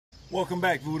Welcome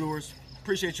back, Voodooers.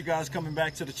 Appreciate you guys coming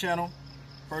back to the channel.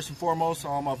 First and foremost,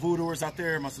 all my Voodooers out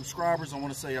there, my subscribers, I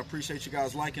want to say I appreciate you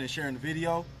guys liking and sharing the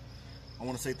video. I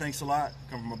want to say thanks a lot,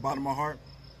 coming from the bottom of my heart.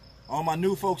 All my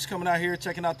new folks coming out here,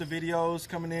 checking out the videos,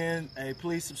 coming in, hey,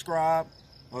 please subscribe.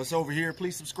 It's over here,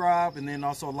 please subscribe, and then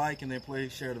also like, and then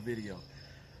please share the video.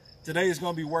 Today is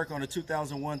going to be work on a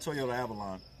 2001 Toyota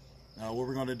Avalon. What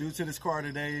we're going to do to this car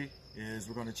today is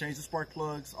we're going to change the spark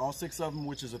plugs, all 6 of them,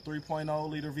 which is a 3.0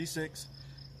 liter V6.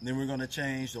 And then we're going to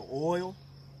change the oil,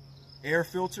 air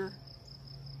filter,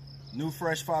 new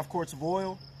fresh 5 quarts of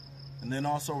oil, and then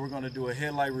also we're going to do a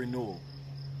headlight renewal.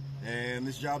 And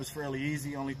this job is fairly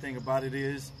easy. Only thing about it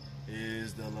is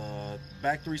the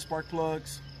back 3 spark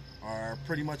plugs are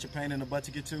pretty much a pain in the butt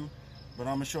to get to. But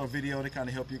I'm going to show a video to kind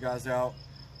of help you guys out,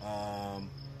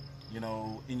 you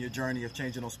know, in your journey of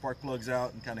changing those spark plugs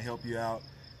out, and kind of help you out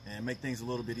and make things a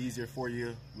little bit easier for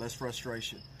you, less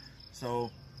frustration. So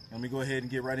let me go ahead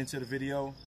and get right into the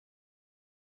video.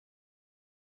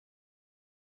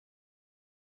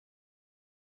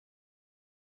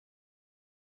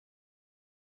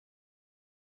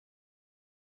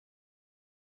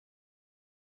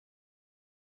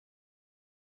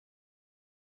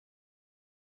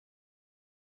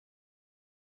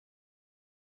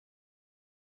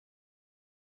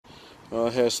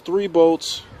 It has 3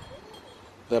 bolts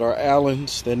that are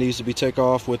Allens that needs to be taken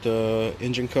off with the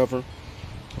engine cover.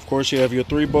 Of course, you have your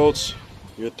 3 bolts,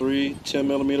 your 3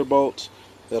 10mm bolts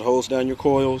that holds down your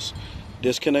coils.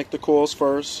 Disconnect the coils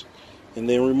first and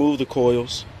then remove the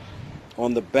coils.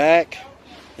 On the back,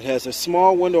 it has a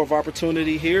small window of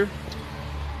opportunity here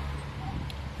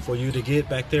for you to get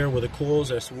back there with the coils.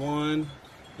 That's one.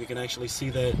 You can actually see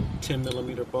that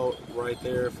 10mm bolt right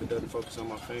there. If it doesn't focus on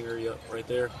my finger, yep, right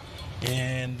there.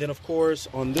 And then of course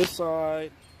on this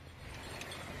side,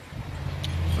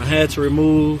 I had to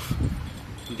remove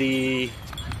the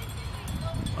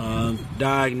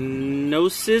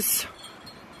diagnosis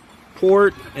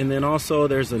port, and then also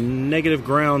there's a negative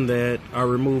ground that I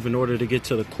remove in order to get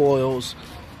to the coils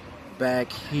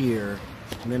back here.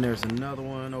 And then there's another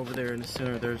one over there in the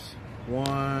center. There's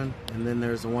one, and then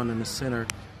there's the one in the center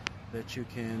that you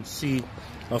can see.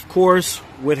 Of course,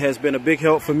 what has been a big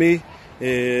help for me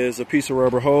is a piece of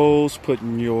rubber hose,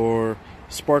 putting your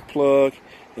spark plug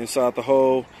inside the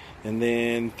hole and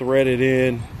then thread it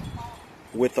in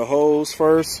with the hose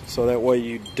first, so that way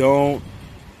you don't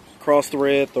cross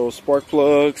thread those spark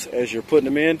plugs as you're putting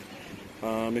them in.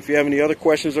 If you have any other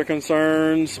questions or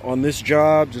concerns on this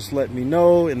job, just let me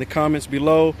know in the comments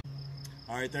below.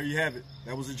 All right, there you have it.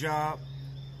 That was a job.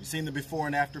 You've seen the before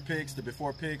and after pics. The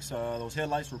before pics, those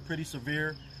headlights were pretty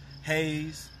severe,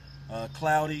 haze,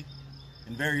 cloudy,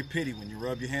 and very pitty. When you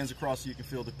rub your hands across it, you can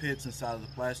feel the pits inside of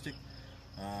the plastic.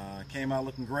 Came out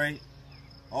looking great.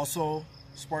 Also,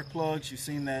 spark plugs, you've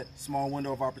seen that small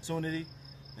window of opportunity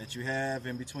that you have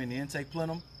in between the intake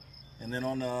plenum. And then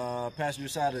on the passenger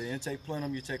side of the intake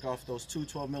plenum, you take off those 2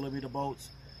 12mm bolts,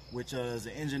 which is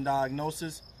an engine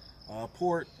diagnosis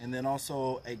port, and then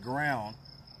also a ground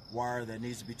wire that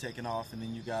needs to be taken off. And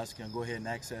then you guys can go ahead and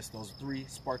access those 3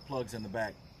 spark plugs in the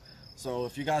back. So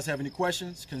if you guys have any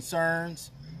questions,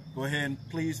 concerns, go ahead and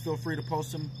please feel free to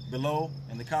post them below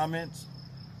in the comments.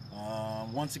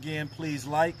 Once again, please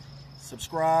like,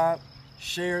 subscribe,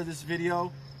 share this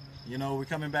video. You know, we're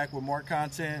coming back with more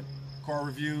content, car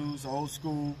reviews, old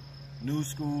school, new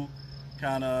school,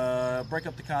 kind of break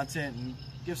up the content and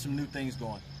give some new things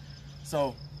going.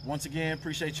 So once again,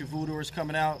 appreciate you Voodooers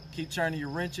coming out. Keep turning your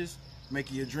wrenches,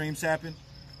 making your dreams happen,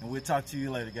 and we'll talk to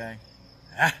you later, gang.